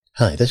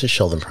Hi, this is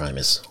Sheldon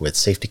Primus with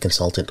Safety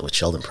Consultant with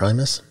Sheldon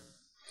Primus.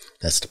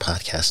 That's the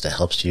podcast that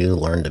helps you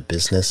learn the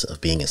business of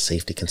being a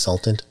safety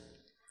consultant.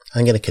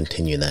 I'm going to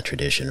continue that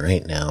tradition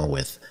right now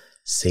with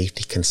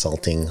Safety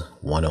Consulting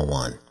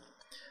 101.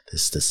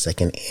 This is the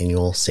second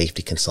annual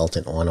Safety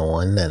Consultant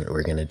 101 that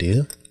we're going to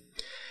do.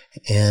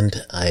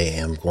 And I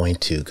am going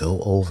to go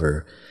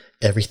over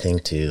everything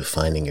to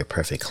finding your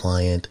perfect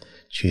client,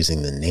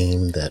 choosing the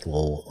name that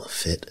will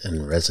fit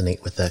and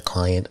resonate with that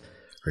client.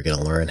 We're going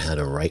to learn how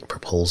to write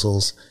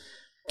proposals.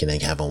 Going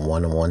to have a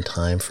one-on-one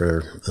time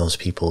for those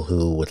people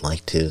who would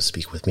like to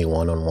speak with me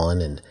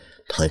one-on-one and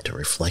time to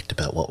reflect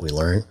about what we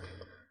learn.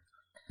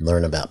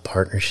 Learn about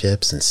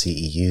partnerships and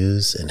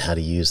CEUs and how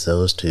to use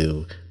those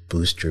to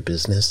boost your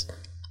business.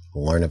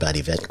 We'll learn about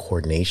event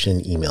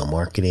coordination, email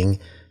marketing,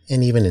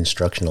 and even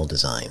instructional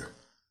design.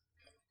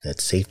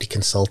 That's Safety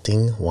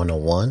Consulting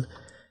 101.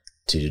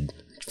 To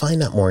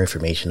find out more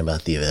information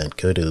about the event,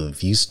 go to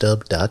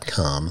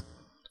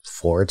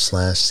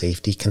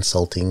viewstub.com/Safety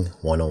Consulting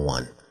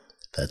 101.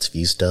 That's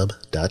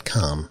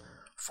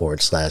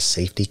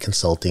viewstub.com/Safety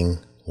Consulting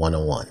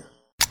 101.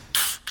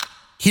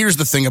 Here's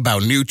the thing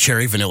about new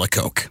Cherry Vanilla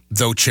Coke.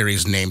 Though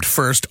cherry's named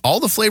first, all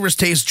the flavors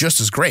taste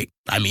just as great.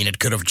 I mean, it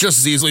could have just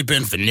as easily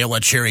been Vanilla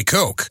Cherry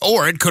Coke,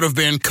 or it could have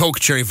been Coke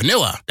Cherry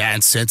Vanilla.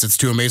 And since it's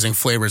two amazing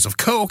flavors of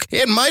Coke,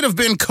 it might have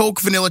been Coke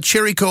Vanilla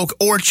Cherry Coke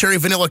or Cherry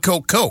Vanilla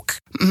Coke Coke.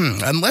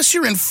 Unless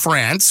you're in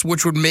France,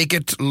 which would make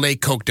it Le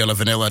Coke de la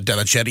Vanilla de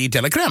la Cherry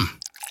de la Crème.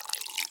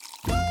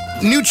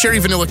 New Cherry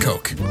Vanilla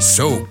Coke,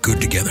 so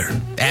good together.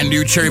 And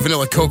new Cherry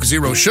Vanilla Coke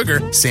Zero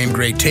Sugar, same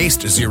great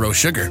taste, zero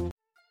sugar.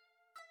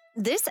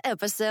 This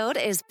episode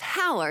is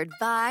powered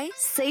by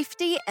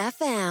Safety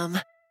FM.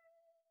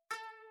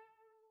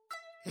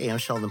 Hey, I'm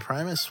Sheldon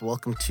Primus.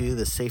 Welcome to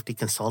the Safety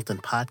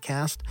Consultant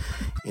Podcast.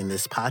 In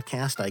this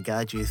podcast, I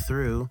guide you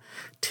through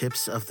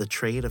tips of the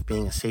trade of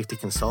being a safety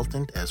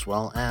consultant, as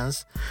well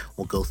as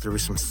we'll go through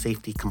some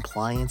safety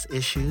compliance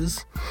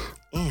issues,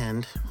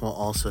 and we'll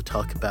also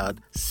talk about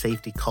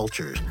safety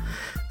culture.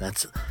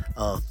 That's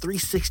a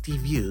 360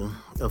 view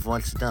of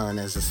what's done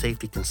as a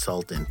safety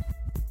consultant.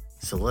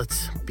 So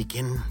let's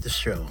begin the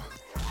show.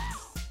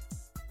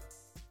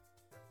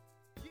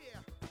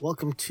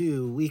 Welcome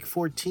to week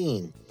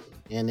 14.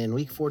 And in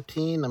week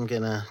 14, I'm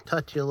going to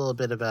touch you a little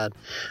bit about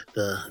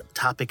the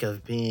topic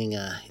of being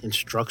an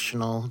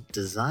instructional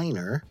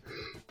designer.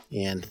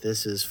 And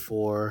this is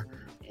for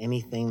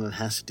anything that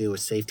has to do with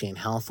safety and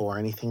health, or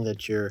anything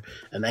that you're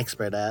an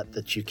expert at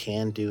that you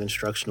can do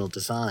instructional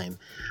design.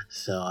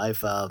 So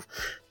I've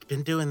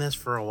been doing this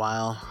for a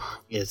while.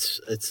 It's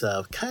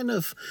kind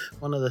of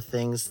one of the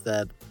things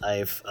that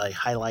I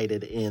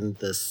highlighted in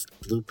this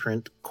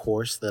blueprint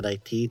course that I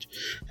teach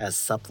as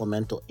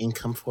supplemental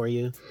income for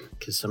you,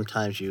 because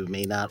sometimes you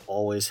may not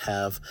always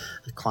have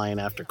client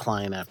after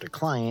client after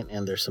client,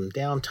 and there's some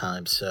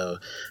downtime. So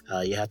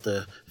you have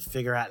to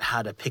figure out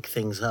how to pick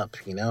things up,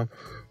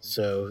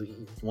 So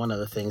one of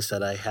the things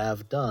that I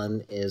have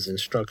done is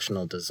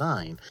instructional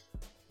design.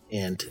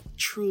 And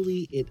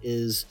truly, it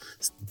is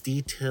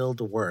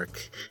detailed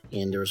work.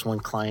 And there was one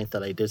client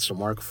that I did some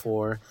work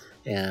for,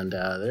 and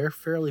they're a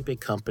fairly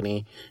big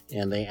company,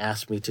 and they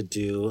asked me to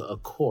do a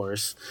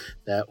course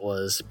that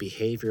was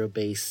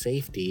behavioral-based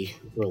safety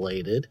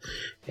related,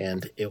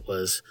 and it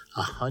was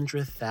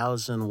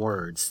 100,000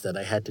 words that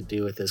I had to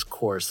do with this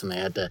course, and I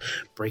had to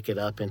break it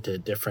up into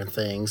different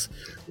things.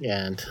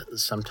 And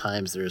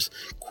sometimes there's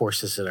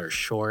courses that are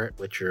short,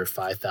 which are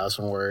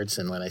 5,000 words,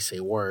 and when I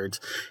say words,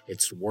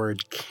 it's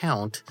word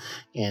count,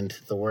 and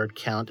the word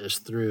count is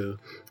through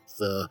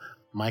the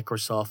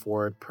Microsoft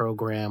Word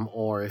program,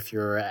 or if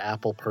you're an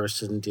Apple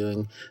person,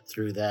 doing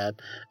through that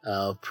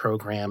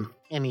program,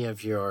 any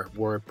of your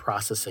word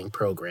processing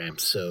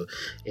programs. So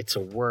it's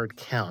a word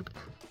count.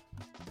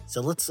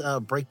 So let's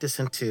break this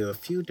into a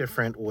few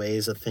different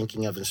ways of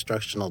thinking of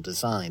instructional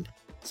design.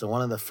 So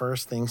one of the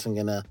first things I'm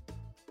going to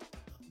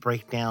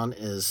break down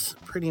is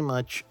pretty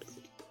much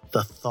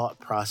the thought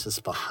process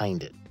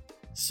behind it.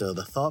 So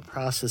the thought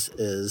process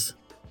is,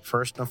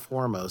 first and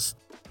foremost,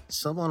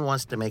 someone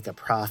wants to make a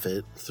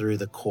profit through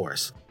the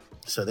course.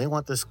 So they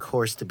want this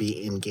course to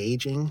be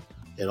engaging.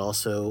 It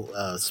also,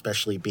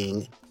 especially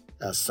being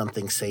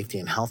something safety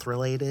and health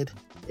related.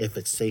 If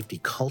it's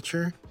safety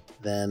culture,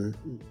 then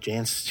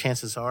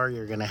chances are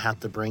you're going to have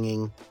to bring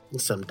in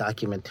some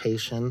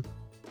documentation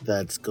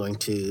that's going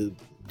to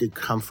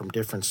come from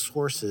different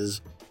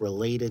sources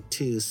related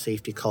to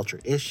safety culture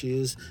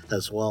issues,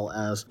 as well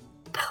as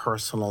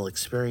personal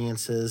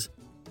experiences.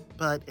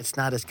 But it's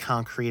not as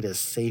concrete as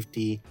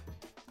safety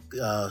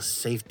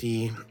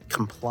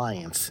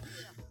compliance.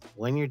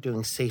 When you're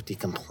doing safety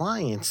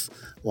compliance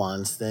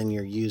ones, then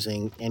you're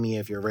using any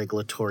of your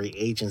regulatory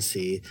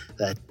agency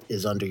that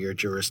is under your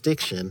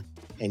jurisdiction,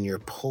 and you're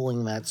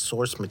pulling that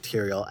source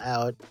material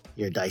out,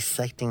 you're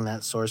dissecting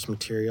that source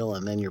material,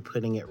 and then you're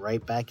putting it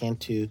right back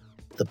into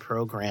the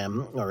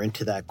program or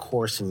into that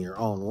course in your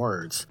own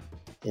words.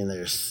 And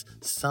there's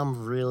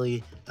some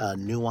really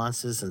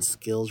nuances and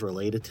skills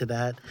related to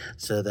that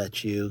so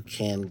that you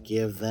can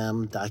give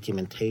them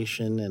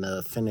documentation and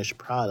a finished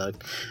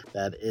product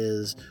that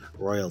is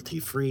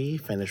royalty-free,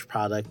 finished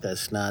product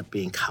that's not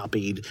being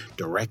copied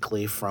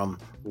directly from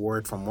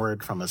word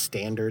from a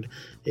standard.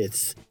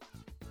 It's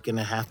going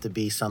to have to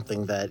be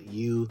something that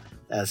you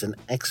as an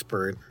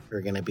expert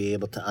are going to be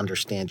able to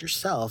understand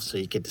yourself, so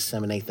you can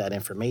disseminate that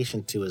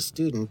information to a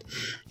student,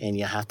 and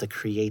you have to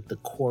create the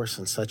course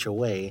in such a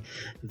way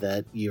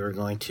that you're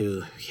going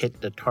to hit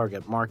the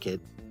target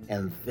market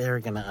and they're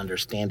going to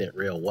understand it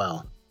real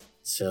well.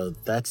 So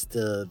that's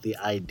the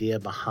idea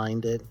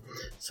behind it.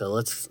 So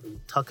let's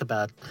talk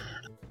about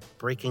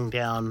breaking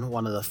down.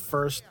 One of the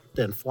first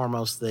and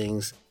foremost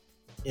things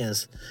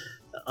is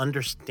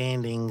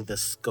understanding the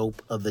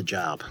scope of the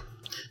job.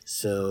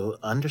 So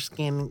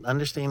understanding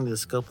the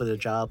scope of the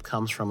job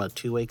comes from a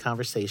two-way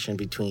conversation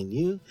between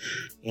you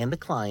and the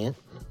client.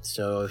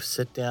 So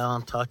sit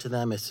down, talk to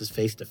them. If it's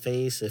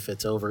face-to-face, if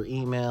it's over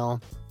email,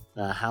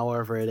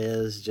 however it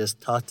is,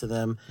 just talk to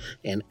them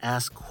and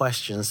ask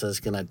questions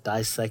that's going to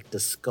dissect the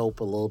scope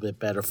a little bit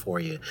better for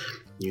you.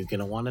 You're going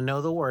to want to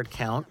know the word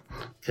count,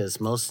 because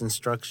most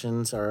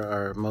instructions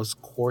or most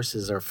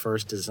courses are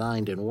first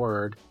designed in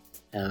Word,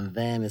 and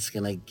then it's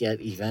going to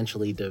get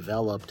eventually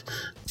developed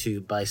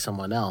by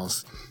someone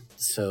else.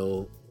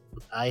 So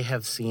I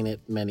have seen it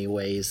many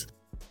ways.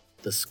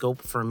 The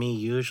scope for me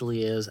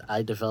usually is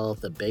I develop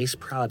the base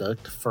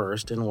product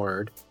first in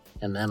Word,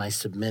 and then I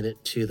submit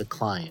it to the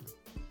client.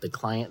 The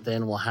client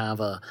then will have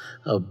a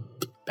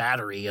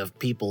battery of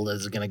people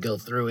that's going to go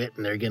through it,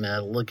 and they're going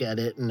to look at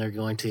it, and they're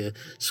going to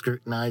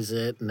scrutinize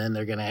it, and then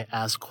they're going to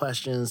ask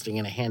questions. They're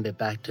going to hand it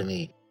back to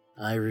me.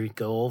 I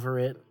go over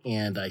it,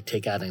 and I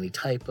take out any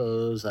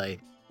typos. I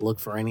look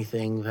for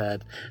anything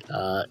that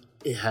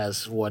it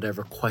has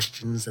whatever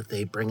questions that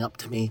they bring up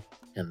to me,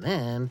 and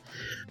then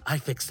I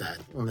fix that.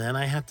 And then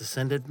I have to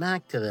send it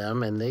back to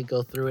them, and they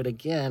go through it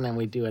again, and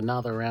we do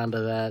another round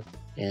of that,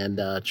 and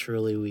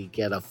truly we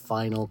get a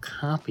final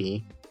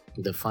copy.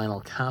 The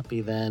final copy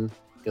then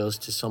goes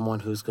to someone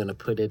who's going to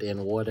put it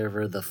in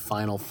whatever the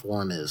final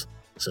form is.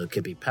 So it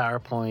could be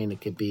PowerPoint, it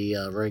could be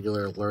a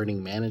regular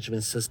learning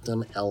management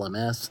system,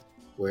 LMS,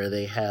 where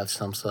they have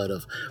some sort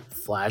of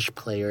flash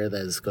player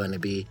that is going to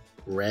be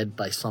read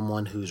by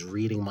someone who's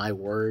reading my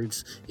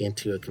words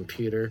into a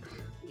computer,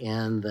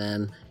 and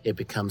then it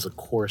becomes a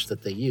course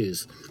that they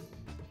use.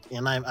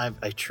 And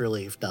I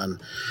truly have done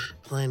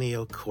plenty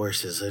of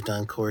courses. I've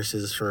done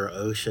courses for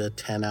OSHA,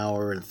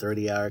 10-hour and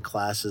 30-hour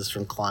classes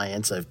from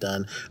clients. I've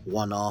done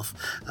one-off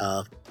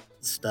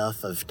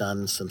stuff. I've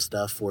done some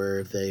stuff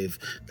where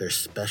they're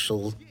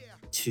special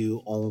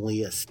to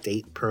only a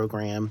state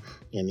program,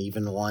 and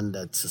even one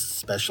that's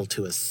special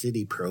to a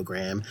city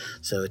program.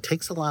 So it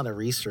takes a lot of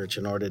research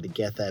in order to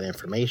get that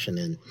information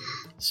in.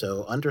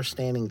 So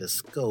understanding the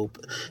scope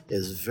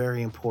is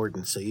very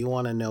important. So you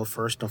want to know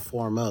first and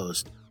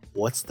foremost,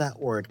 what's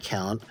that word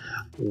count?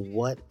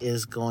 What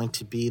is going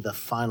to be the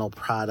final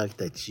product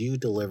that you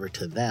deliver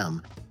to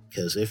them?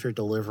 Because if you're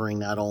delivering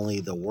not only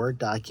the Word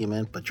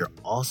document, but you're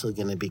also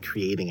going to be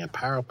creating a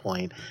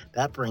PowerPoint,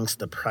 that brings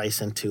the price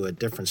into a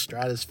different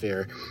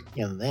stratosphere.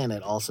 And then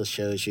it also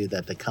shows you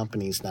that the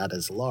company's not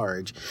as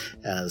large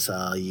as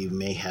you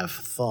may have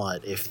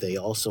thought if they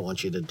also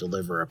want you to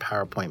deliver a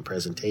PowerPoint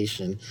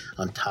presentation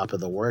on top of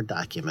the Word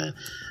document.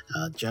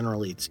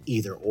 Generally, it's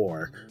either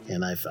or,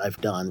 and I've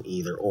done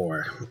either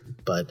or.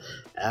 But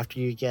after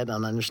you get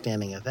an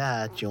understanding of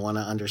that, you want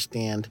to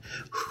understand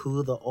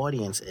who the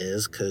audience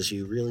is, because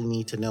you really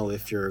need to know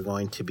if you're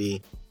going to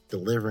be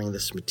delivering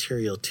this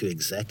material to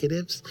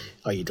executives.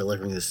 Are you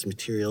delivering this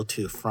material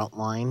to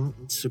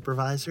frontline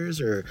supervisors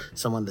or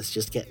someone that's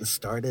just getting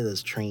started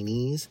as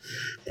trainees?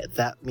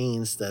 That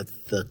means that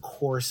the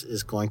course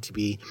is going to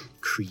be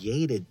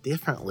created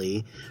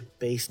differently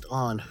based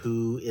on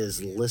who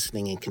is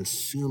listening and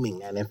consuming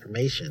that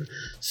information.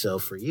 So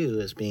for you,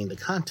 as being the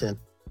content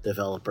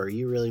developer,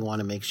 you really want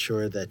to make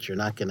sure that you're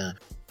not going to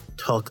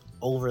talk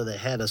over the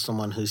head of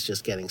someone who's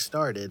just getting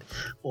started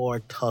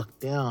or talk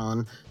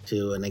down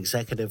to an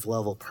executive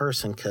level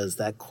person, because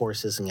that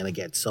course isn't going to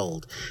get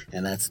sold.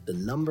 And that's the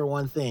number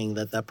one thing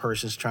that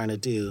person's trying to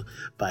do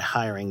by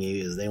hiring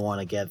you, is they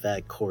want to get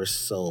that course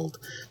sold.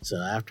 So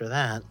after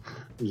that,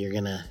 you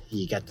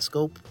got the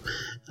scope.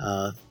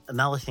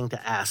 Another thing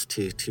to ask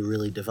to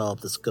really develop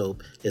the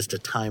scope is the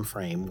time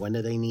frame. When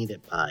do they need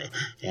it by?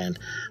 And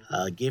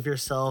give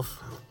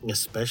yourself,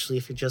 especially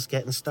if you're just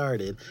getting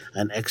started,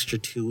 an extra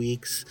 2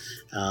 weeks,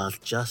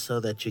 just so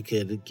that you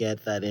could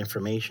get that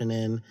information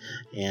in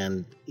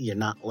and you're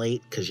not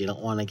late, because you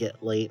don't want to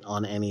get late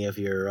on any of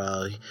your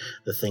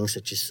the things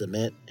that you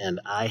submit. And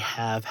I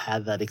have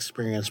had that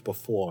experience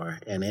before,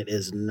 and it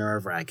is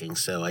nerve-wracking.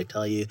 So I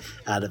tell you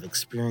out of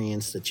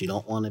experience that you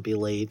don't want to be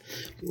late.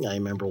 I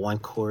remember one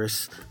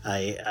course,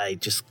 I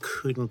just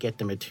couldn't get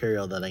the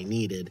material that I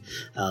needed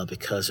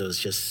because it was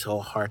just so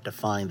hard to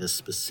find the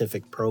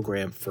specific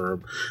program for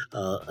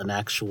an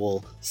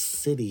actual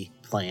city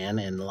plan,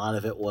 and a lot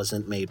of it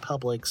wasn't made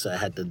public, so I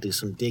had to do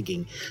some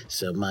digging.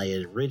 So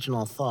my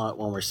original thought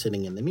when we're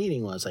sitting in the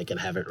meeting was I could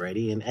have it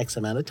ready in X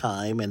amount of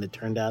time, and it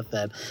turned out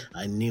that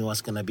I knew I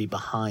was going to be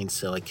behind,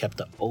 so I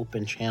kept an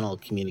open channel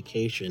of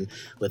communication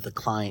with the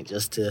client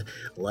just to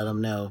let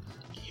them know,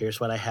 here's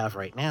what I have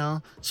right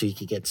now, so you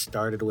can get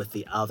started with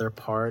the other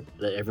part,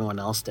 that everyone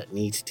else that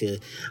needs to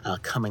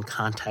come in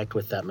contact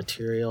with that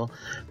material.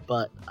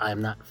 But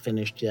I'm not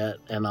finished yet,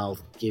 and I'll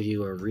give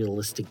you a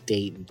realistic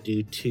date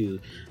due to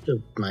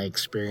my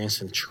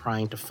experience in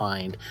trying to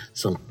find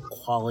some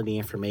quality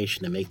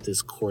information to make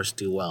this course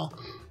do well.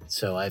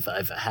 So I've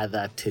had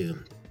that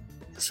too.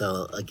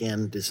 So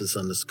again, this is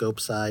on the scope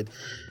side.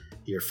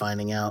 You're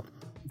finding out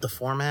the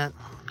format,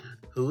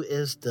 who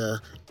is the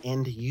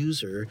end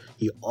user.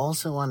 You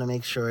also want to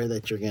make sure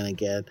that you're going to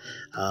get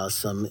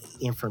some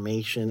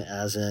information,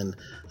 as in,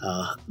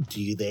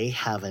 do they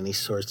have any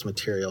source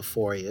material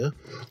for you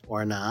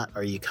or not?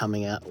 Are you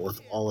coming out with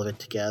all of it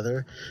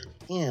together?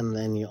 And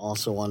then you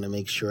also want to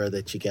make sure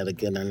that you get a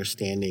good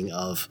understanding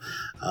of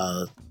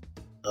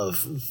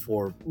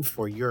for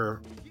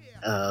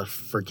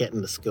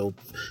getting the scope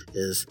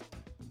is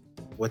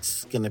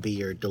what's going to be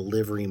your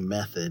delivery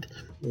method.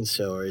 And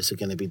so is it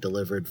going to be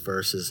delivered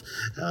versus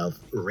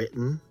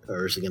written,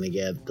 or is it going to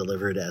get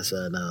delivered as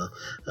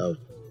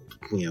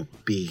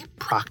be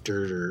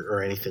proctored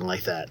or anything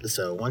like that?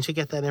 So once you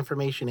get that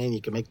information in, you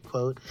can make a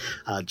quote.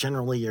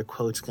 Generally, your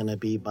quote's going to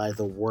be by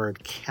the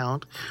word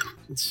count.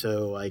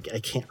 So I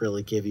can't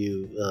really give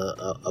you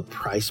a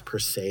price per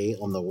se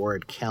on the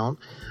word count,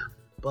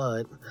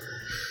 but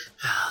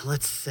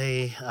let's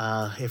say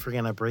if we're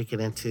going to break it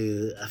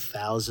into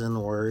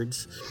 1,000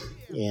 words,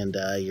 and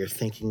you're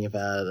thinking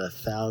about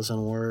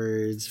 1,000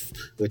 words,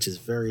 which is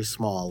very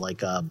small,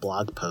 like a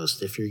blog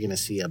post. If you're going to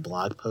see a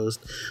blog post,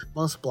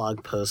 most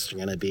blog posts are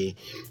going to be,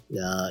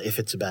 if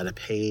it's about a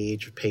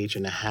page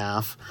and a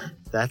half,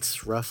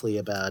 that's roughly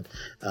about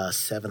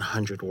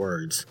 700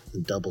 words,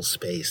 double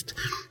spaced.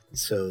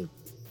 So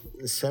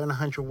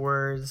 700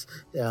 words,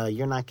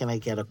 you're not going to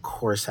get a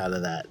course out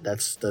of that.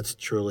 That's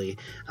truly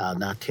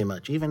not too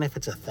much. Even if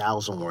it's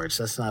 1,000 words,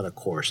 that's not a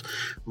course.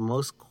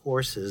 Most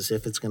courses,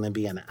 if it's going to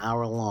be an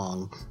hour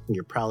long,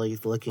 you're probably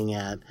looking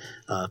at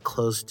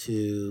close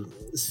to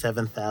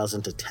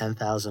 7,000 to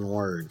 10,000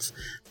 words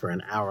for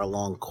an hour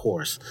long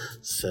course.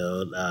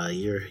 So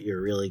you're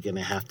really going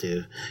to have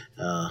to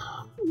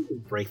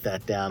break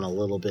that down a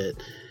little bit.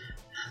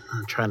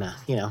 I'm trying to,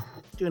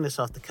 doing this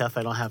off the cuff.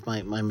 I don't have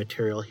my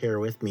material here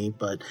with me,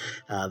 but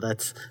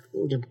that's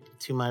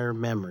to my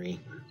memory.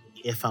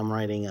 If I'm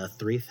writing a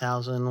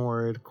 3,000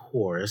 word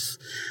course,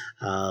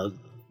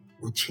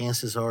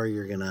 chances are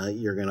you're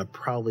gonna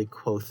probably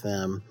quote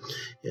them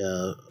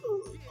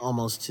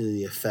almost to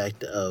the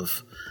effect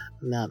of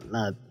not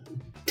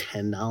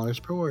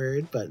 $10 per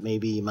word, but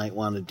maybe you might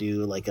want to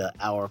do like an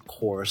hour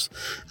course.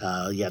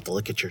 You have to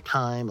look at your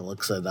time. It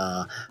looks at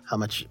how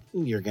much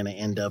you're going to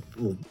end up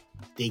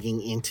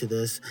digging into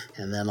this,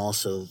 and then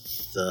also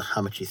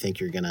how much you think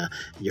you're gonna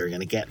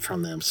get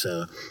from them.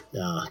 So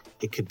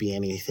it could be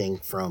anything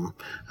from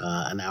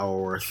an hour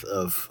worth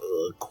of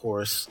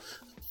course,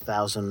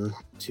 1,000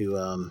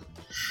 to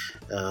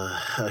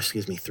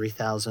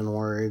 3,000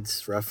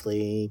 words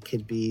roughly.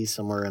 Could be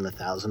somewhere in the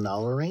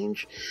 $1,000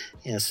 range.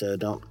 Yeah, so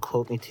don't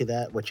quote me to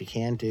that. What you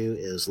can do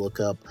is look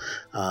up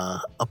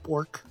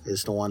Upwork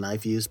is the one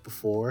I've used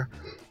before.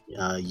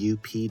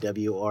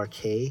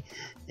 UPWRK,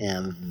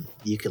 and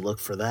you could look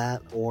for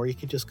that, or you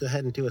could just go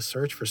ahead and do a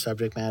search for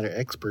subject matter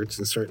experts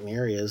in certain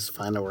areas,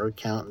 find a word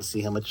count, and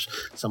see how much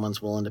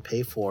someone's willing to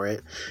pay for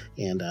it.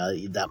 And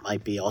that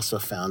might be also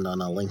found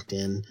on a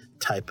LinkedIn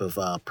type of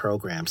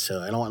program. So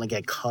I don't want to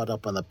get caught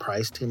up on the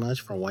price too much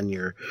for when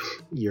you're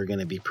going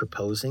to be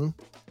proposing.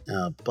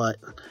 But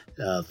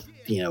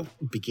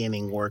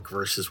beginning work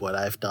versus what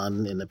I've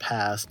done in the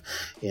past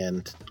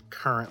and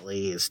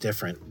currently is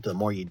different. The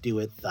more you do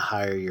it, the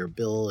higher your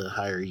bill, the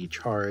higher you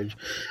charge.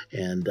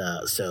 And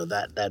so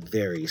that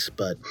varies,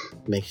 but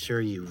make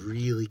sure you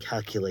really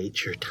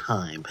calculate your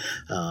time.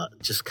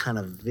 Just kind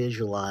of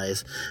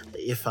visualize,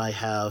 if I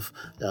have,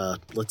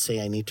 let's say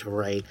I need to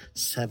write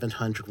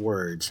 700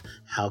 words,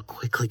 how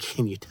quickly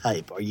can you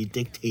type? Are you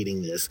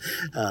dictating this?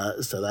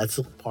 So that's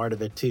part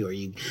of it too. Are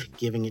you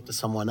giving it to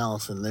someone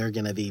else and they're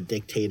going to be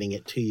dictating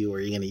it to you? Or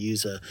are you going to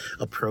use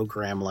a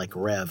program like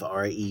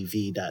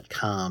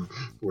rev.com,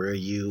 where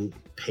you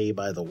pay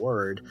by the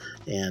word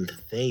and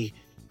they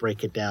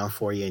break it down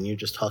for you and you're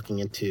just talking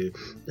into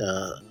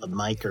a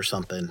mic or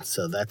something?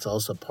 So that's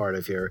also part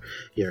of your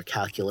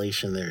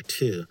calculation there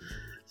too.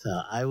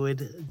 So I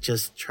would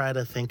just try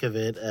to think of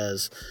it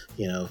as,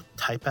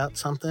 type out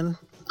something,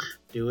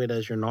 do it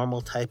as your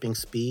normal typing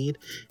speed,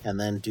 and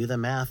then do the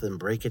math and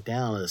break it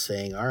down as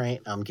saying, all right,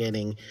 I'm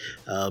getting,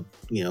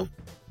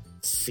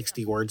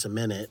 60 words a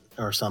minute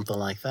or something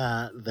like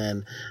that,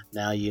 then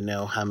now you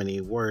know how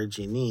many words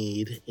you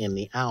need in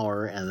the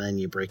hour, and then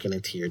you break it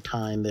into your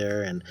time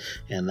there, and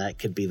that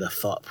could be the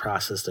thought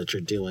process that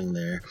you're doing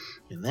there.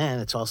 And then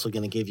it's also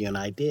going to give you an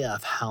idea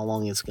of how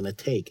long it's going to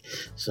take.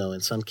 So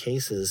in some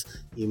cases,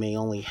 you may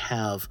only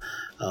have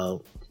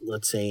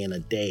let's say in a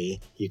day,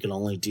 you can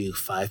only do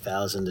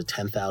 5,000 to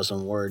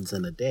 10,000 words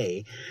in a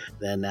day.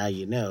 Then now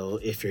you know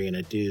if you're going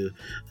to do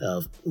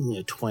a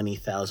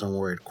 20,000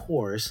 word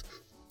course,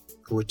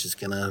 which is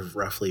going to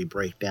roughly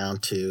break down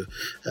to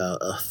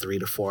a 3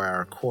 to 4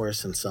 hour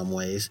course in some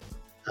ways,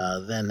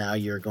 then now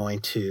you're going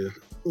to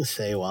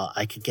say, well,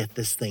 I could get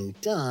this thing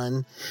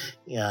done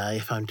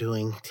if I'm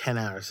doing 10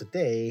 hours a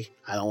day.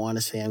 I don't want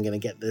to say I'm going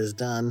to get this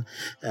done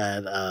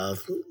at,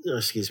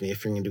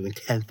 if you're doing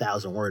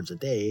 10,000 words a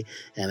day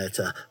and it's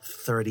a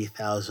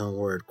 30,000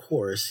 word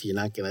course, you're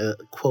not going to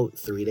quote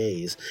 3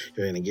 days.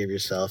 You're going to give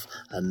yourself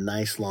a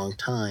nice long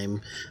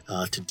time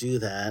to do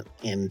that.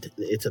 And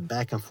it's a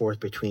back and forth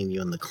between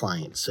you and the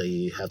client. So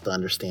you have to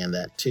understand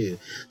that too.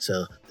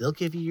 So they'll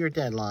give you your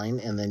deadline,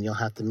 and then you'll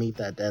have to meet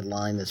that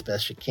deadline as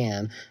best you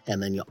can.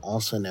 And then you'll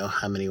also know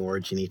how many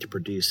words you need to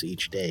produce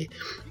each day.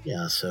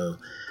 Yeah, so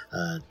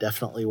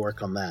definitely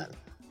work on that.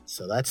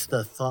 So that's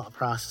the thought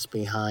process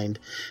behind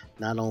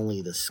not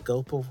only the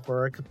scope of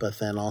work, but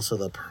then also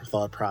the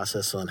thought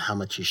process on how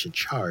much you should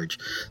charge.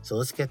 So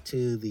let's get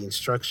to the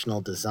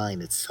instructional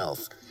design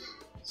itself.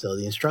 So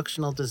the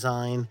instructional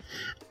design,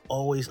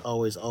 always,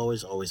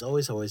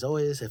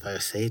 if I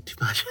say it too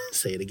much,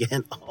 say it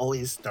again,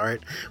 always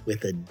start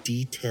with a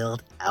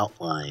detailed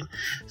outline.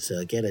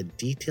 So get a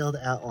detailed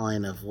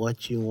outline of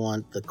what you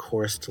want the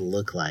course to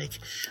look like.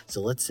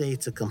 So let's say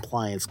it's a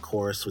compliance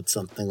course with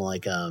something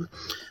like,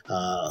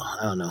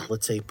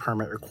 let's say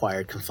permit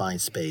required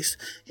confined space.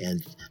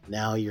 And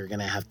now you're going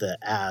to have to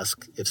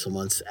ask, if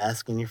someone's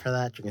asking you for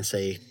that, you're going to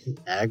say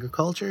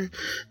agriculture,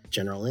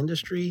 general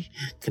industry,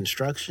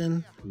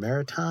 construction,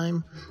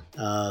 maritime,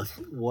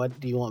 what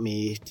do you want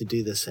me to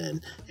do this in?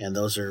 And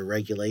those are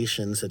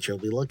regulations that you'll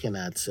be looking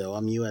at. So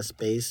I'm US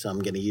based, so I'm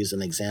going to use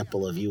an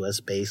example of US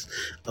based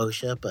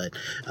OSHA, but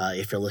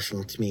if you're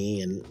listening to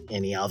me in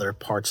any other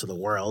parts of the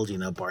world,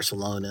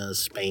 Barcelona,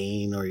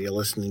 Spain, or you're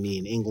listening to me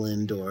in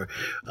England or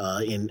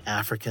in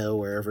Africa,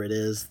 wherever it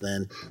is,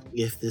 then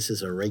if this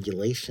is a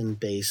regulation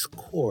based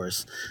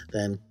course,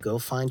 then go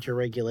find your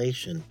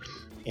regulation.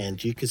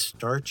 And you could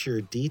start your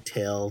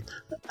detailed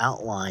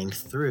outline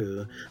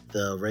through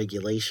the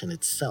regulation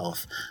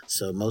itself.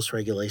 So most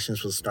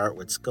regulations will start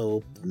with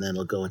scope, and then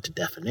it'll go into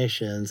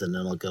definitions, and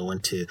then it'll go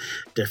into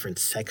different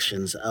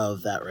sections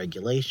of that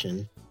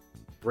regulation.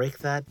 Break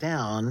that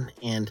down,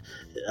 and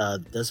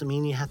doesn't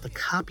mean you have to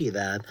copy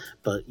that,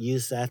 but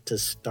use that to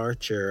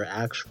start your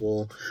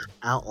actual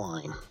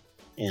outline.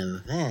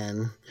 And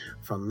then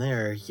from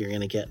there, you're going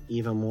to get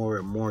even more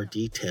and more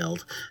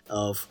detailed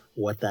of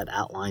what that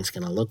outline is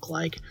going to look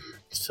like.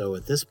 So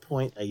at this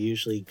point, I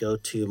usually go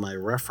to my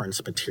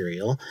reference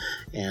material,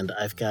 and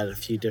I've got a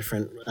few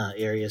different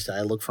areas that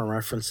I look for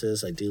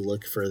references. I do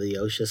look for the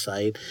OSHA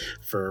site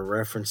for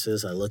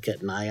references. I look at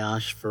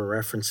NIOSH for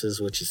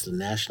references, which is the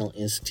National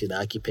Institute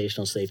of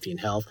Occupational Safety and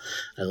Health.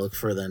 I look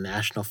for the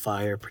National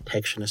Fire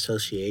Protection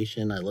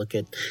Association. I look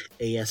at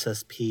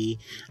ASSP,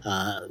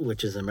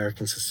 which is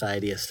American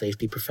Society of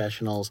Safety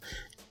Professionals.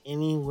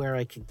 Anywhere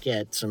I could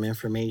get some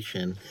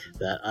information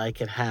that I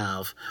could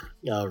have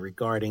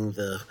regarding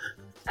the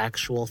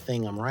actual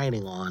thing I'm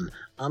writing on,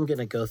 I'm going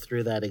to go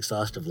through that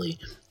exhaustively.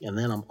 And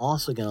then I'm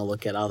also going to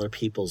look at other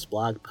people's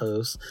blog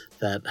posts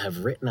that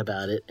have written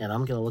about it, and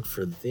I'm going to look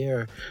for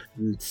their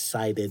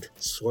cited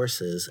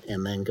sources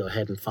and then go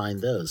ahead and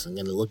find those. I'm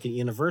going to look at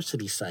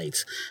university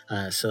sites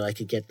so I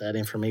could get that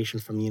information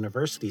from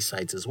university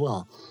sites as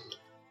well.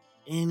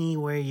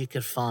 Anywhere you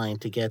could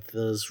find to get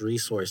those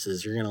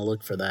resources, you're going to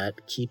look for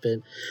that. Keep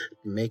it,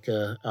 make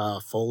a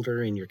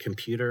folder in your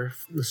computer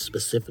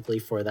specifically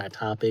for that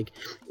topic,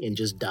 and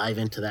just dive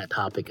into that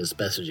topic as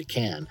best as you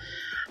can.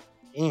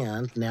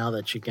 And now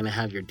that you're going to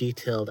have your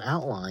detailed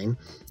outline,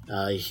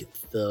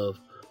 the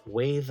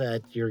way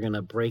that you're going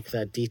to break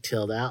that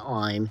detailed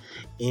outline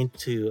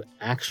into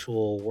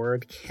actual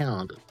word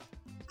count,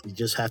 you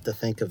just have to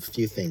think of a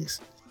few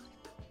things.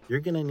 You're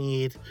going to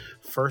need,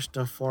 first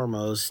and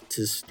foremost,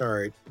 to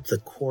start, the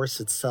course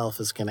itself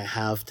is going to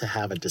have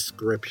a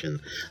description.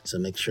 So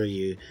make sure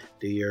you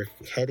do your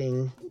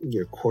heading,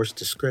 your course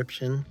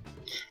description.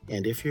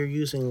 And if you're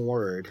using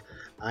Word,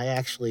 I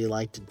actually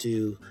like to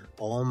do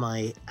all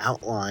my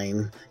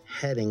outline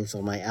headings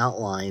on my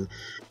outline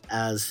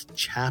as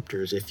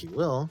chapters, if you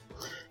will.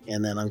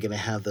 And then I'm going to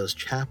have those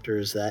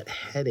chapters, that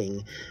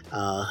heading,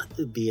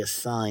 be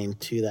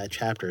assigned to that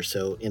chapter.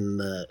 So in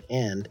the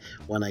end,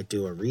 when I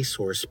do a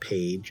resource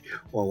page,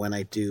 or when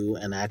I do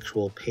an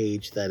actual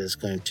page that is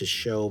going to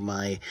show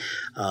my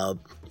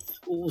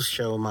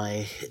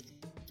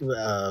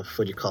what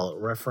do you call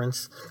it,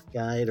 reference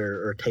guide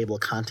or table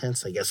of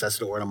contents. I guess that's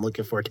the word I'm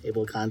looking for,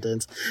 table of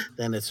contents.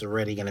 Then it's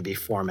already going to be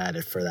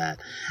formatted for that.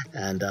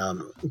 And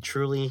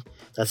truly,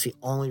 that's the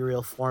only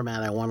real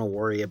format I want to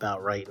worry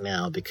about right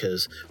now,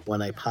 because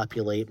when I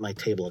populate my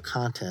table of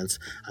contents,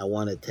 I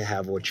want it to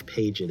have which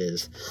page it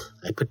is.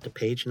 I put the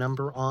page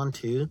number on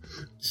too,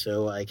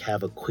 so I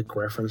have a quick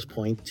reference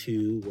point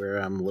to where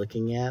I'm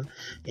looking at,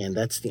 and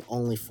that's the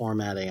only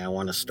formatting I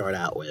want to start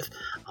out with.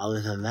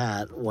 Other than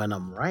that, when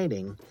I'm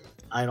writing,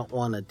 I don't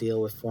want to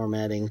deal with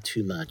formatting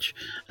too much.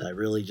 I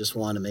really just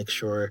want to make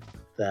sure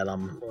that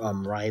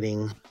I'm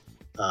writing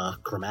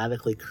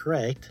grammatically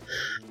correct,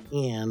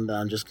 and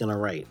I'm just going to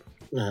write.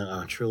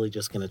 I'm truly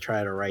just going to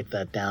try to write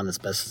that down as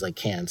best as I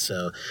can.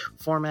 So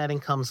formatting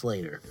comes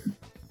later.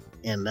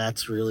 And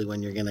that's really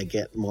when you're going to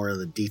get more of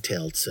the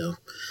detailed. So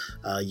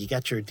you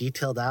got your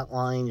detailed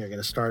outline. You're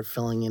going to start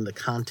filling in the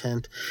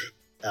content.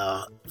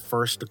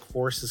 First, the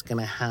course is going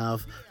to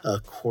have a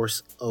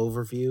course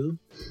overview,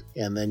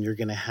 and then you're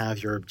going to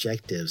have your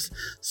objectives.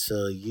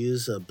 So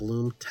use a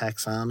Bloom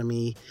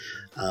taxonomy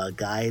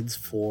guides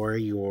for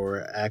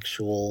your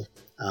actual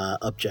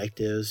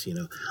objectives.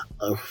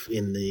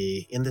 In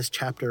this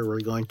chapter, we're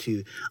going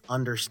to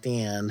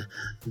understand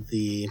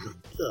the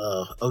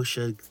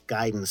OSHA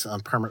guidance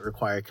on permit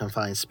required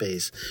confined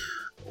space,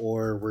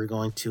 or we're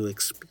going to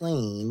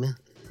explain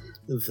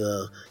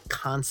the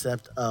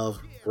concept of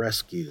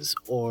rescues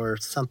or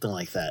something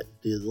like that.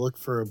 You look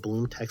for a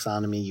Bloom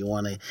taxonomy. You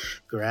want to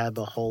grab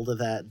a hold of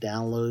that,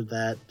 download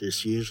that.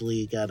 There's usually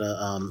you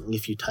gotta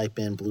if you type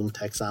in Bloom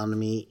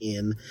taxonomy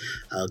in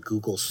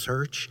Google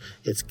search,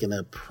 it's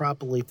gonna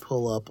probably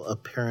pull up a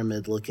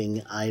pyramid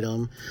looking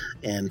item,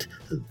 and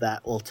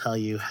that will tell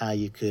you how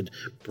you could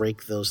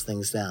break those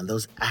things down.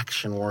 Those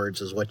action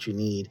words is what you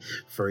need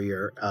for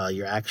your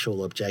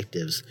actual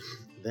objectives.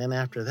 Then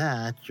after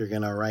that, you're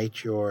going to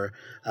write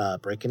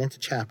break it into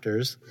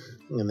chapters,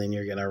 and then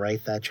you're going to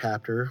write that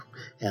chapter,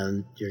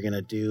 and you're going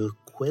to do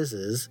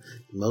quizzes.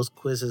 Most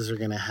quizzes are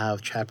going to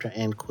have chapter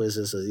end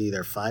quizzes of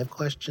either 5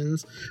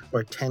 questions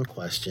or 10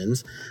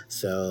 questions.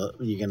 So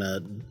you're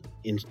going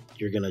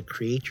to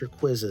create your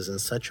quizzes in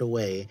such a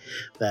way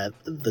that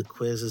the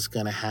quiz is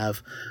going to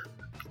have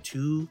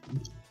 2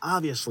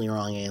 obviously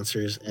wrong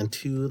answers and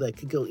 2 that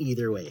could go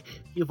either way.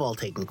 You've all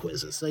taken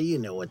quizzes, so you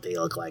know what they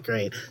look like,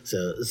 right?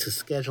 So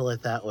schedule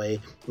it that way.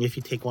 If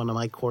you take one of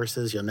my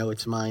courses, you'll know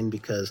it's mine,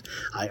 because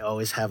I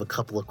always have a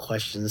couple of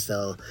questions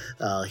that'll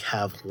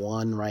have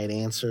one right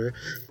answer,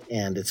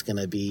 and it's going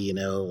to be,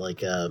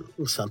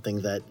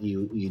 something that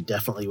you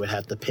definitely would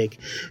have to pick.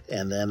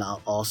 And then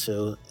I'll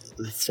also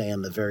say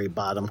on the very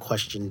bottom,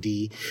 question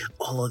D,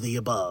 all of the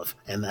above,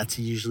 and that's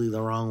usually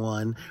the wrong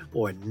one,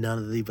 or none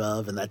of the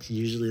above, and that's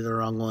usually the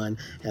wrong one.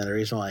 And the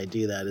reason why I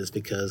do that is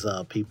because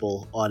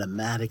people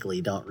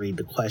automatically don't read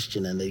the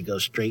question, and they go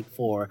straight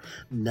for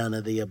none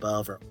of the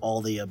above or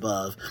all the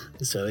above.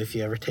 So if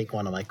you ever take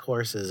one of my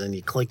courses and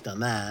you clicked on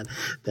that,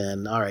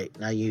 then all right,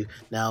 now you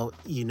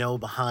know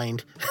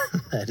behind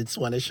that it's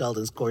one of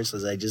Sheldon's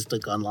courses I just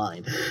took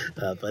online.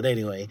 But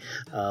anyway,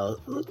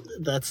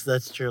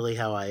 that's truly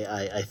how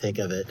I think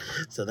of it.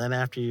 So then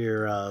after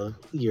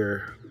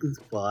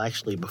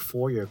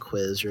before your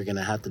quiz, you're going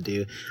to have to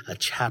do a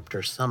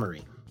chapter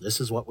summary. This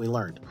is what we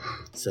learned.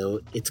 So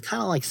it's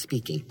kind of like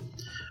speaking.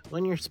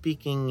 When you're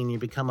speaking and you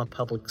become a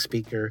public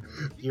speaker,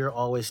 you're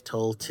always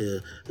told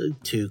to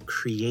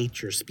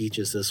create your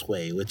speeches this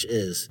way, which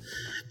is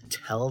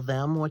tell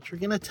them what you're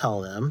going to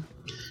tell them,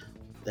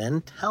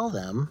 then tell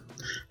them,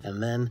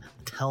 and then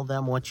tell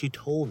them what you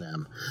told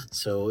them.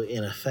 So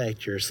in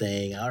effect, you're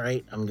saying, all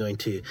right, I'm going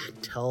to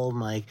tell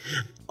my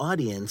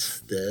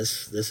audience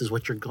this is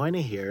what you're going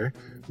to hear,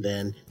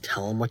 then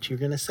tell them what you're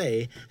going to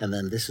say, and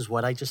then this is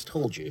what I just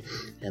told you.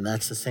 And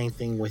that's the same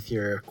thing with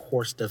your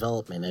course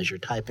development. As you're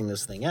typing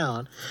this thing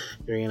out,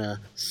 you're going to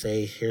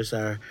say, here's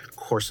our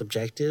course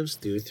objectives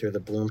through the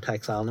Bloom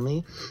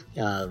taxonomy,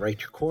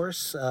 write your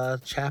course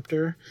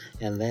chapter,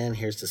 and then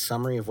here's the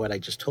summary of what I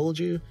just told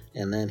you,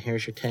 and then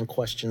here's your 10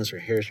 questions, or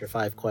here's your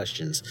 5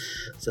 questions.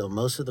 So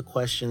most of the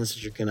questions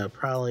that you're going to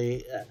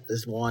probably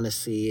want to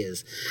see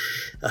is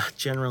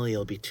generally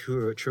it'll be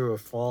true or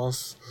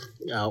false,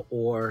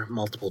 or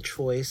multiple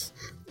choice.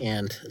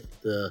 And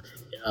the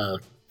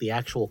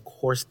actual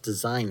course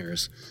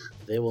designers,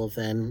 they will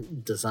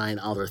then design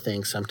other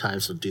things.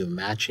 Sometimes they'll do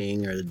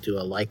matching, or do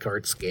a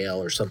Likert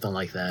scale or something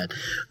like that.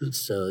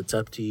 So it's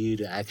up to you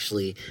to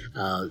actually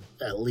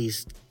at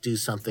least do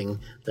something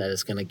that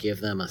is going to give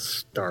them a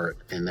start,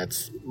 and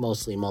that's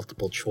mostly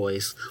multiple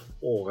choice,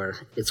 or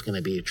it's going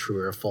to be a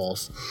true or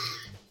false.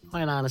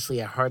 Quite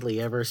honestly, I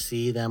hardly ever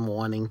see them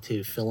wanting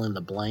to fill in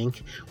the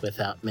blank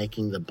without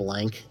making the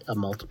blank a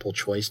multiple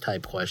choice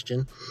type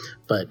question.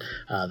 But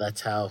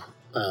that's how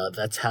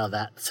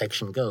that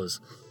section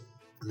goes.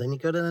 And then you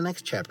go to the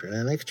next chapter, and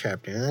the next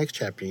chapter, and the next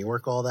chapter, and you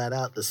work all that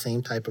out the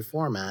same type of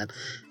format.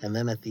 And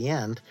then at the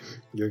end,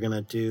 you're going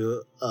to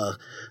do a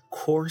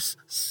course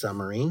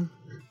summary,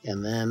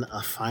 and then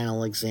a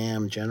final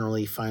exam.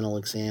 Generally, final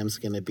exam is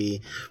going to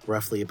be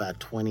roughly about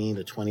 20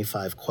 to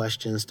 25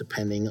 questions,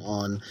 depending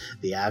on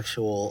the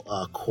actual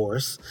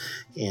course.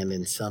 And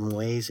in some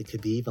ways, it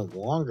could be even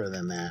longer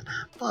than that.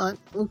 But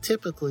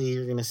typically,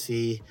 you're going to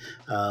see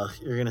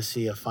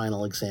a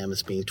final exam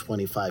as being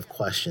 25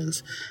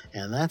 questions,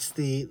 and that's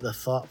the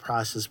thought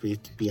process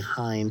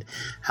behind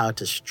how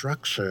to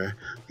structure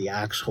the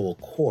actual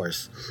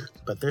course.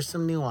 But there's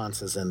some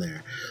nuances in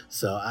there.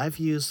 So I've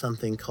used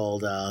something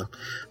called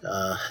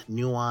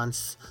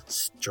Nuance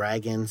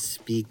Dragon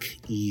Speak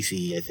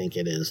Easy, I think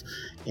it is.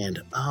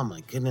 And oh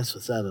my goodness,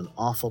 was that an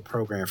awful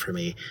program for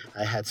me.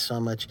 I had so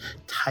much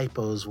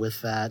typos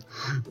with that,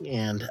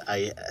 and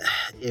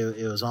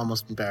it was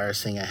almost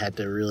embarrassing. I had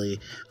to really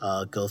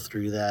go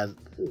through that,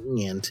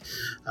 and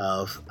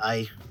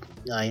I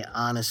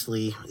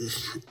honestly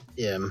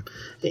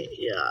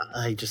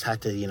I just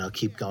had to,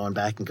 keep going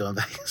back and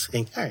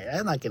saying, all right,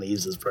 I'm not going to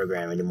use this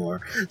program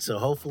anymore. So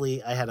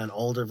hopefully I had an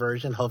older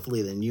version.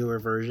 Hopefully the newer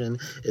version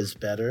is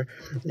better.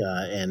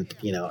 And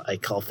I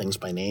call things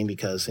by name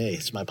because, hey,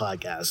 it's my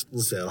podcast.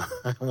 So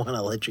I want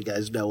to let you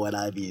guys know what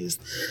I've used.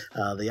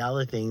 The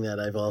other thing that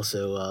I've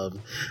also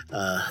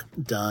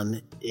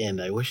done,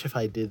 and I wish if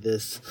I did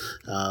this,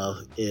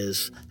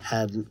 is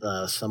had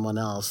someone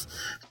else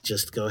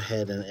just go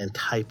ahead and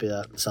type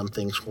out some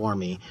things for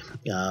me,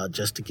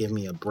 just to give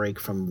me a break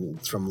from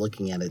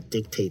looking at it,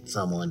 dictate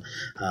someone.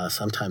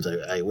 Sometimes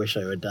I wish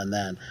I would have done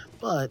that,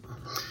 but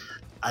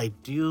I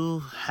do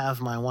have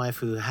my wife,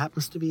 who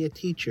happens to be a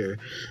teacher,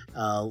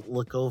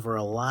 look over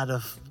a lot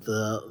of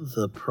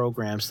the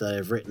programs that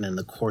I've written and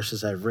the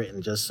courses I've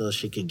written, just so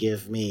she could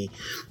give me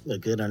a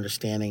good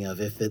understanding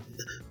of if it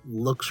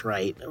looks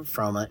right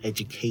from an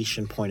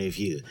education point of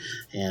view,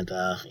 and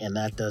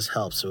that does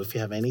help. So if you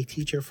have any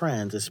teacher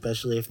friends,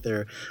 especially if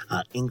they're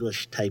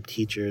English type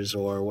teachers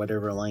or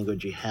whatever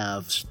language you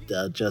have,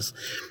 just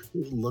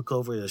look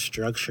over the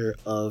structure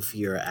of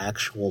your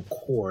actual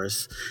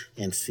course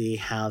and see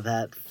how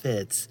that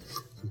fits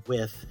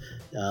with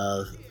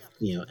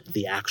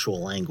the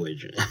actual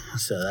language.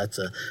 So that's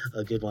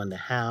a good one to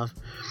have.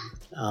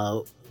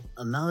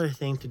 Another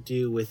thing to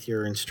do with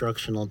your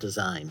instructional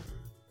design.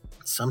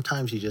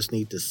 Sometimes you just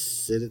need to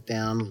sit it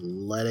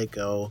down, let it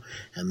go,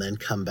 and then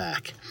come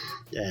back.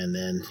 And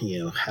then,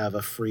 have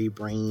a free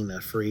brain,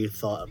 a free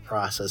thought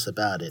process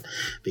about it.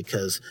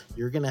 Because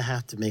you're going to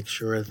have to make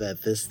sure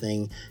that this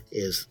thing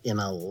is in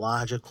a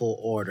logical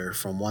order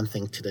from one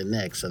thing to the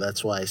next. So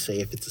that's why I say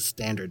if it's a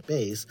standard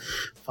base,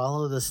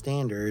 follow the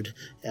standard,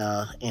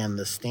 and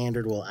the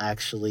standard will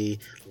actually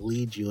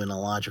lead you in a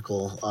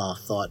logical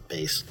thought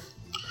base.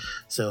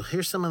 So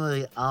here's some of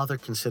the other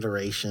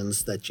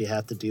considerations that you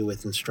have to do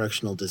with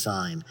instructional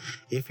design.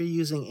 If you're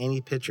using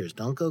any pictures,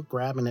 don't go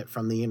grabbing it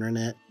from the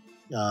internet.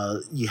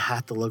 You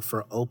have to look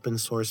for open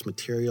source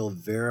material,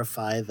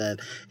 verify that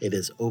it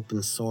is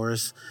open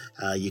source.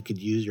 You could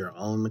use your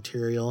own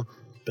material,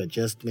 but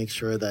just make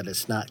sure that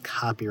it's not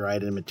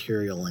copyrighted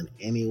material in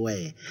any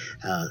way.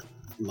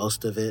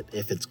 Most of it,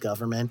 if it's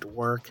government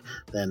work,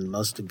 then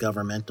most of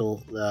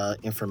governmental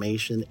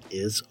information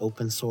is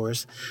open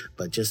source,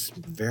 but just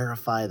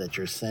verify that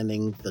you're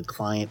sending the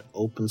client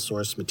open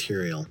source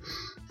material.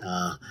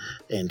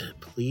 And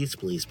please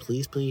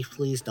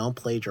don't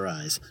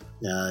plagiarize.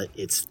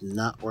 It's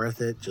not worth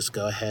it. Just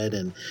go ahead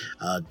and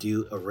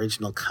do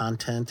original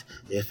content.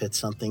 If it's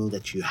something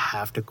that you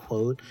have to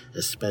quote,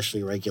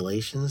 especially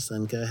regulations,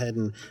 then go ahead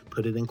and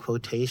put it in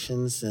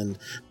quotations and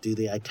do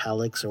the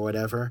italics or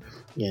whatever,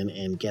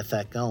 and get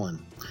that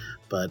going.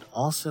 But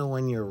also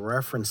when you're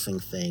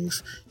referencing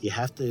things, you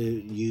have to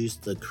use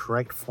the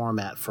correct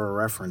format for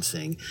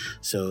referencing.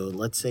 So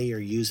let's say you're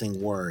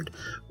using Word.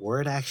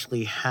 Word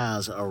actually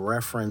has a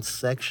reference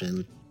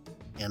section,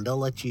 and they'll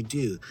let you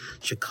do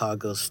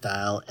Chicago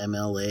style,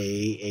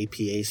 MLA,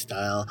 APA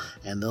style,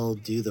 and they'll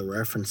do the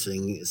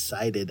referencing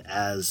cited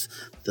as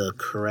the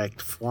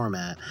correct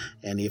format.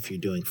 And if you're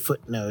doing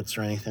footnotes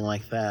or anything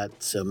like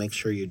that, so make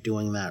sure you're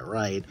doing that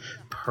right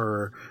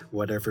per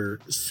whatever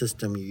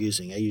system you're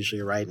using. I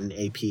usually write in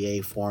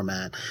APA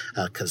format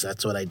because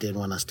that's what I did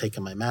when I was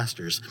taking my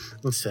master's.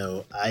 And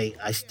so I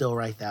still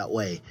write that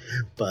way.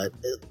 But,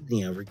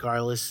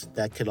 regardless,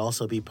 that could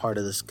also be part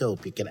of the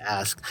scope. You could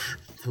ask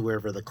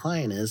whoever the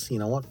client is,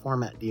 what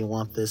format do you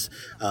want this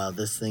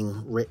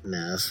thing written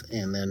as,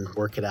 and then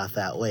work it out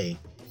that way.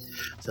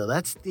 So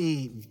that's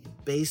the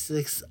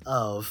basics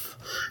of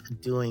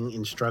doing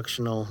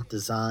instructional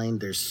design.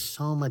 There's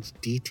so much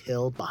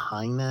detail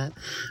behind that,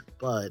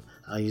 but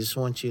I just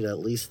want you to at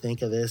least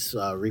think of this,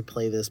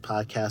 replay this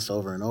podcast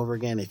over and over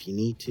again if you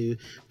need to,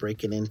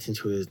 break it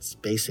into its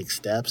basic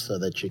steps so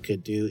that you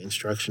could do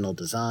instructional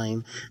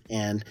design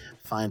and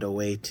find a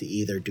way to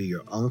either do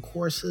your own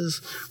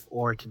courses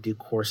or to do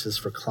courses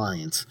for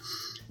clients.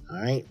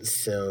 All right,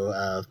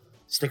 so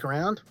stick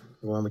around.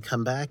 When we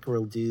come back,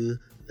 we'll do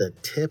the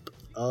tip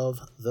of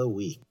the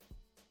week.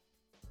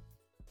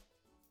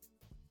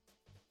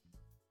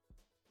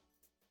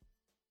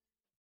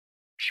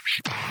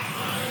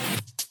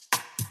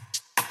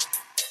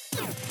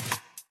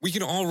 We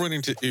can all run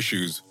into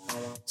issues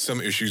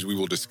Some issues we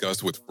will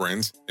discuss with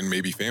friends and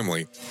maybe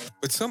family,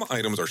 but some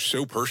items are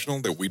so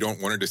personal that we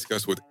don't want to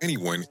discuss with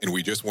anyone and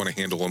we just want to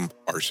handle them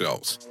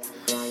ourselves.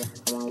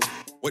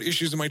 What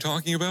issues am I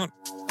talking about?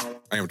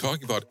 I am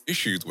talking about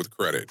issues with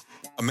credit.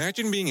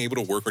 Imagine being able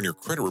to work on your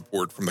credit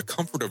report from the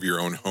comfort of your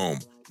own home.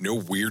 No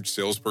weird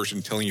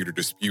salesperson telling you to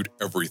dispute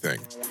everything.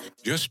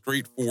 Just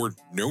straightforward,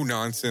 no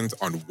nonsense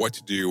on what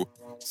to do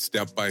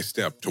step by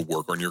step to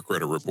work on your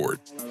credit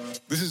report.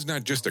 This is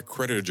not just a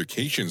credit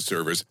education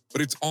service, but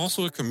it's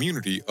also a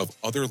community of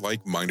other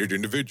like-minded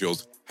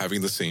individuals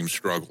having the same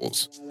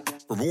struggles.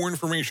 For more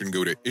information,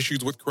 go to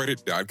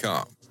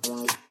issueswithcredit.com.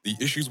 The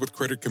Issues with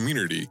Credit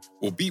community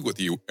will be with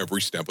you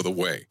every step of the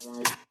way.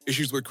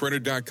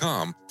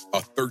 Issueswithcredit.com, a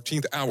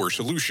 13th hour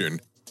solution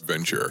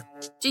venture.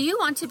 Do you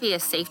want to be a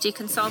safety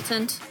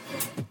consultant?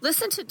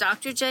 Listen to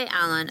Dr. Jay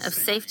Allen of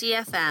Safety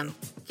FM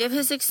give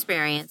his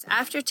experience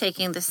after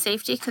taking the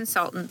Safety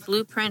Consultant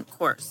Blueprint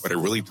course. But I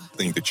really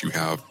think that you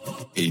have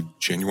a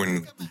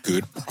genuine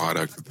good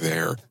product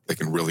there that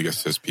can really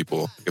assist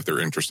people if they're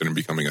interested in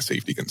becoming a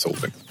safety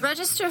consultant.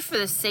 Register for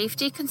the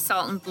Safety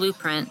Consultant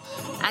Blueprint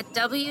at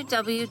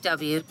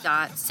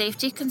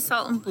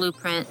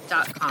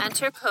www.safetyconsultantblueprint.com.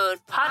 Enter code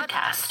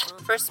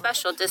PODCAST for a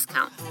special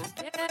discount.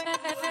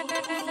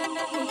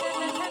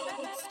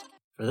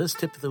 For this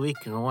tip of the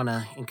week, I want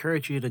to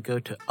encourage you to go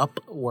to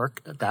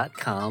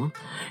upwork.com,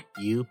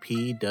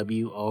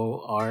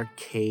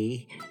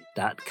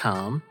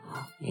 upwork.com,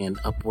 and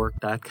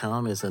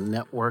upwork.com is a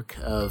network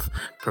of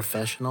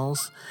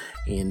professionals,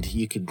 and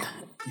you could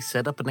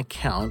set up an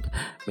account,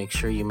 make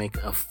sure you make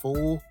a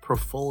full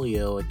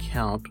portfolio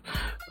account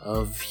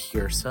of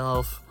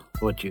yourself,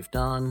 what you've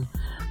done,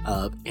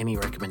 any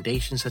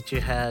recommendations that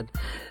you had.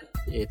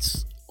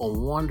 It's a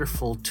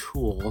wonderful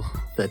tool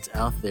that's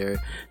out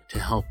there to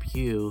help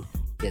you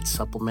get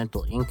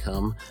supplemental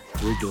income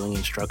through doing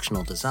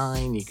instructional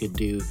design. You could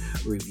do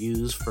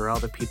reviews for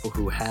other people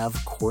who have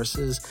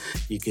courses.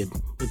 You could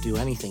do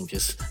anything.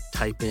 Just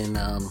type in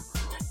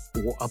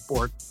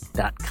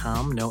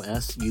upwork.com, no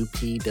S,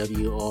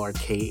 upwork.com.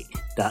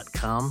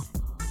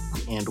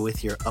 And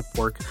with your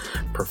Upwork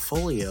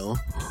portfolio,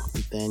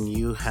 then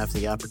you have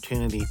the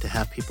opportunity to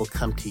have people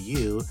come to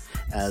you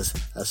as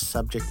a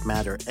subject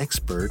matter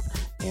expert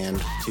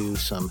and do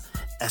some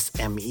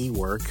SME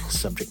work,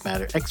 subject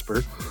matter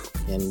expert.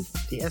 And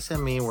the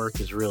SME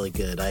work is really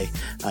good. I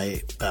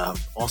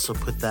also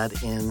put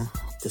that in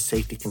the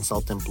Safety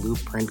Consultant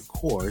Blueprint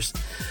course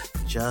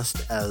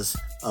just as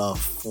a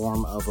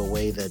form of a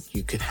way that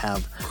you could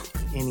have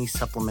any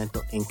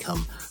supplemental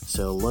income.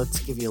 So let's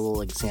give you a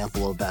little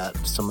example about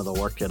some of the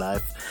work that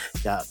I've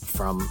got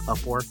from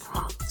Upwork.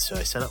 So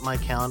I set up my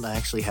account. I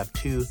actually have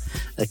two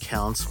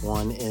accounts.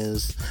 One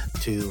is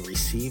to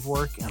receive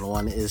work and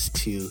one is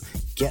to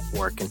get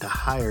work and to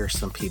hire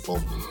some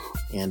people.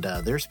 And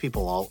there's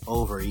people all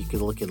over. You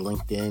could look at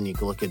LinkedIn, you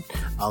could look at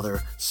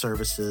other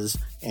services,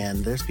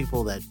 and there's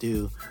people that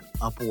do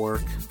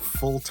Upwork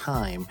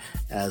full-time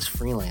as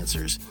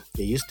freelancers.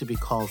 It used to be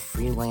called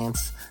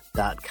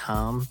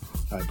freelance.com,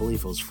 or I believe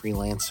it was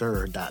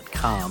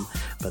freelancer.com,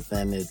 but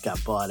then it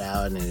got bought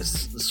out and it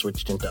was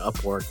switched into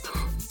Upwork.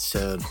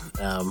 So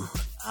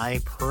I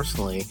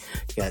personally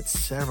got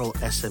several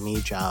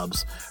SME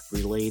jobs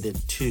related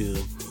to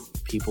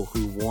people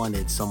who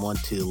wanted someone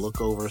to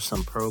look over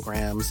some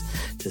programs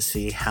to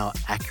see how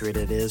accurate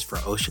it is for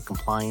OSHA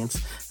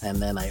compliance. And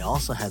then I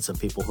also had some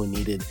people who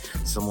needed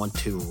someone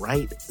to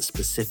write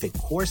specific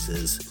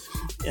courses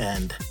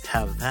and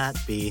have that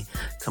be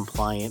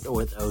compliant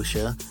with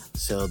OSHA.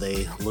 So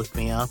they looked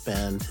me up,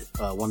 and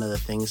one of the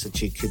things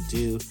that you could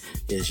do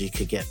is you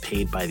could get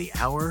paid by the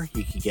hour,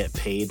 you could get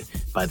paid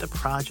by the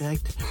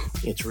project.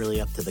 It's really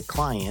up to the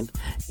client,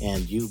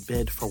 and you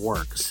bid for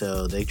work.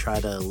 So they try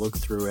to look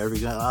through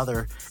every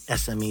other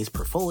SME's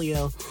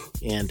portfolio,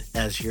 and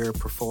as your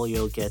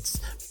portfolio gets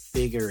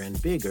bigger and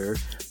bigger,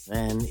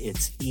 then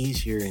it's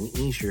easier and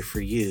easier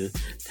for you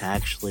to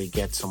actually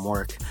get some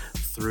work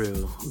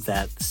through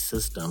that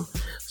system.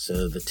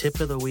 So the tip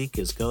of the week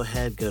is go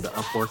ahead, go to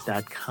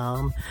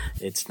upwork.com.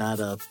 It's not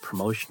a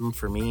promotion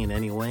for me in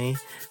any way.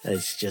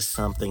 It's just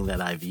something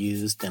that I've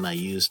used and I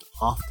used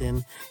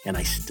often and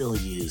I still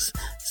use.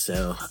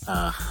 So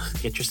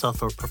get yourself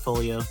a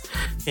portfolio.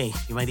 Hey,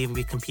 you might even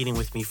be competing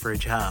with me for a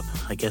job.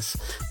 I guess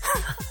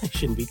I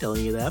shouldn't be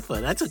telling you that,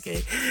 but that's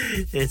okay.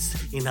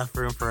 It's enough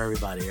room for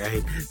everybody,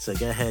 right? So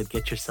go ahead,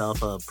 get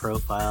yourself a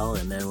profile,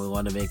 and then we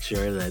want to make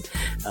sure that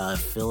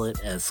fill it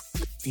as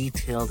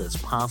detailed as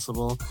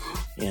possible,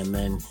 and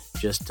then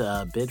just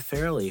bid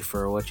fairly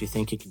for what you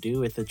think you can do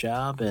with the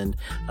job, and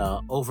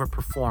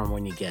overperform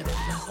when you get it.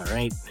 All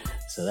right.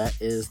 So that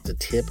is the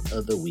tip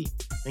of the week.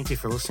 Thank you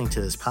for listening to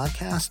this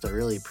podcast. I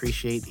really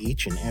appreciate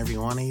each and every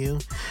one of you.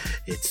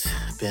 It's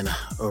been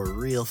a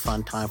real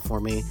fun time for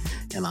me.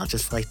 And I'll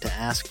just like to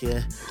ask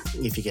you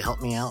if you could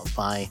help me out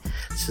by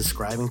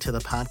subscribing to the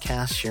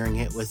podcast, sharing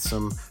it with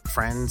some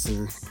friends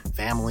and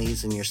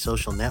families in your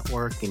social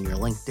network and your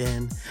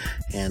LinkedIn,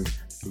 and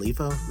leave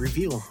a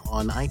review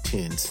on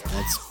iTunes.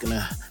 That's going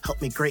to help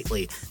me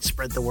greatly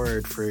spread the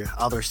word for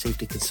other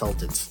safety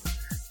consultants.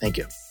 Thank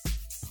you.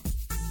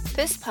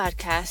 This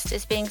podcast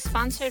is being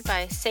sponsored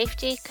by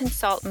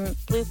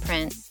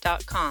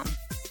SafetyConsultantBlueprint.com.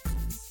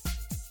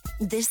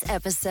 This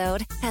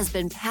episode has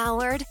been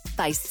powered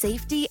by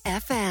Safety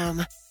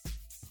FM.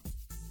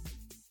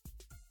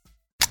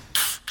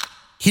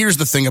 Here's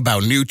the thing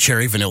about new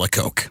Cherry Vanilla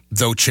Coke.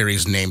 Though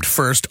cherry's named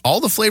first, all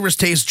the flavors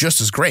taste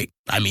just as great.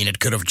 I mean, it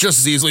could have just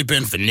as easily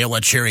been Vanilla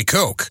Cherry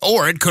Coke,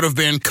 or it could have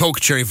been Coke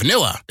Cherry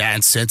Vanilla.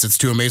 And since it's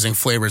two amazing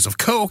flavors of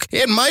Coke,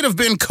 it might have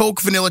been Coke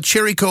Vanilla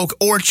Cherry Coke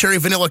or Cherry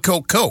Vanilla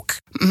Coke Coke.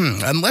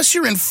 Unless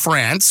you're in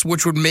France,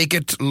 which would make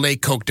it Le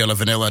Coke de la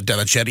Vanilla de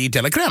la Cherry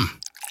de la Crème.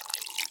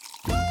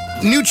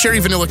 New Cherry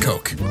Vanilla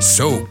Coke,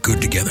 so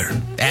good together.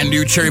 And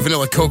new Cherry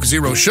Vanilla Coke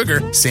Zero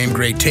Sugar, same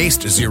great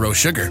taste, zero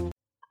sugar.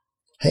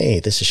 Hey,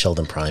 this is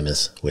Sheldon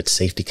Primus with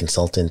Safety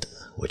Consultant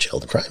with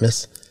Sheldon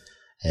Primus,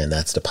 and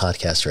that's the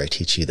podcast where I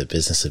teach you the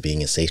business of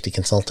being a safety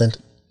consultant.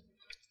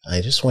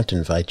 I just want to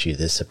invite you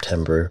this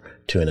September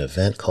to an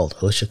event called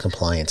OSHA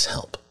Compliance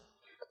Help.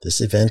 This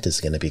event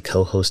is going to be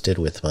co-hosted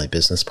with my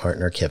business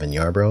partner, Kevin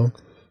Yarbrough.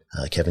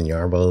 Kevin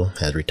Yarbrough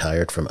had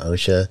retired from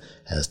OSHA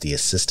as the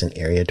Assistant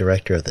Area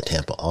Director of the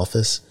Tampa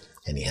office,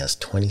 and he has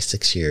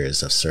 26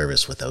 years of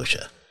service with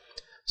OSHA.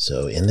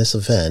 So in this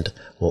event,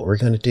 what we're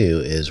going to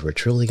do is we're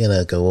truly going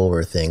to go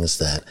over things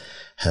that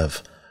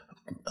have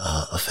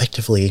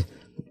effectively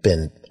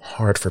been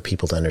hard for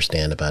people to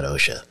understand about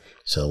OSHA.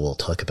 So we'll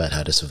talk about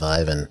how to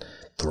survive and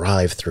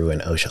thrive through an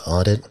OSHA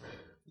audit,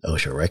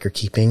 OSHA record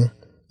keeping,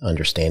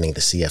 understanding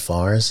the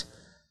CFRs,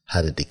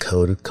 how to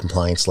decode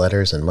compliance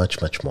letters, and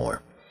much, much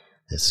more.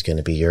 This is going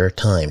to be your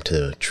time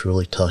to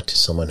truly talk to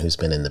someone who's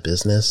been in the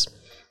business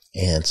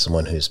and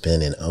someone who's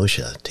been in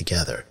OSHA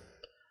together.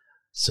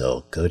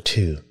 So go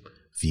to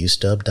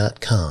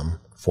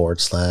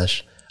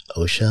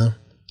viewstub.com/OSHA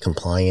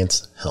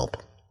compliance help.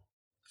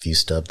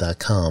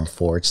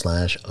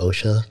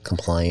 viewstub.com/OSHA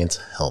compliance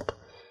help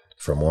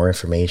for more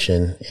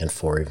information and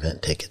for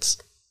event tickets.